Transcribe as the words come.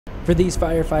For these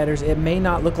firefighters, it may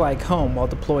not look like home while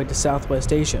deployed to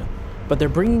Southwest Asia, but they're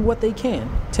bringing what they can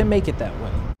to make it that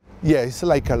way. Yeah, it's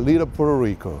like a little Puerto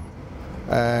Rico.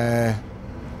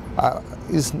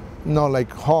 It's not like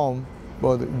home,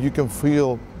 but you can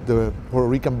feel the Puerto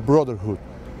Rican brotherhood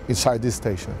inside this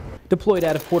station. Deployed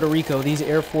out of Puerto Rico, these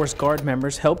Air Force Guard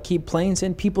members help keep planes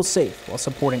and people safe while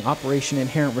supporting Operation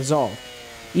Inherent Resolve,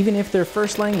 even if their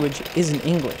first language isn't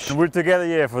English. We're together,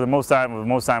 yeah, for the most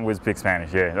time we speak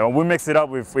Spanish, yeah. We mix it up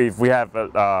if we have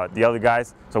the other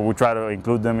guys, so we try to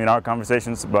include them in our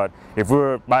conversations, but if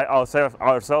we're by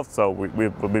ourselves, so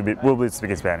we'll be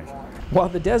speaking Spanish. While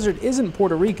the desert isn't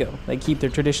Puerto Rico, they keep their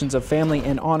traditions of family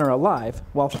and honor alive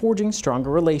while forging stronger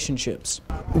relationships.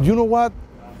 You know what?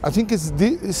 I think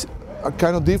it's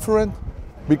kind of different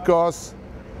because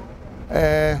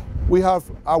we have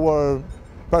our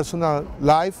personal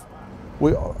life.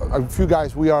 A few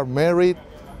guys, we are married,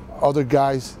 other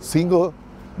guys single,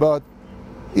 but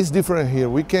it's different here.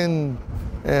 We can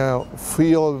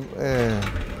feel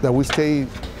that we stay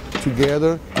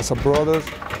together as a brothers.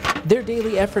 Their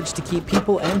daily efforts to keep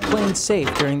people and planes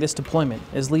safe during this deployment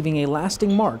is leaving a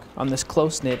lasting mark on this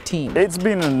close-knit team. It's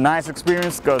been a nice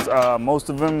experience because most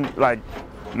of them, like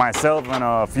myself and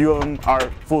a few of them,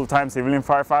 are full-time civilian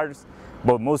firefighters,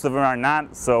 but most of them are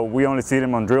not, so we only see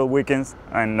them on drill weekends,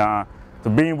 and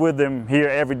so being with them here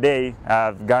every day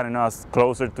have gotten us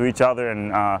closer to each other,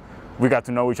 and we got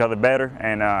to know each other better,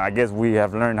 and I guess we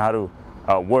have learned how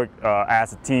to work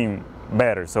as a team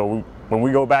better. So when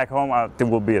we go back home, I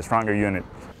think we'll be a stronger unit.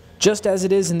 Just as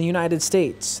it is in the United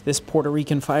States, this Puerto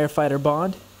Rican firefighter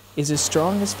bond is as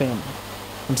strong as family.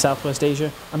 From Southwest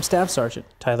Asia, I'm Staff Sergeant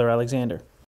Tyler Alexander.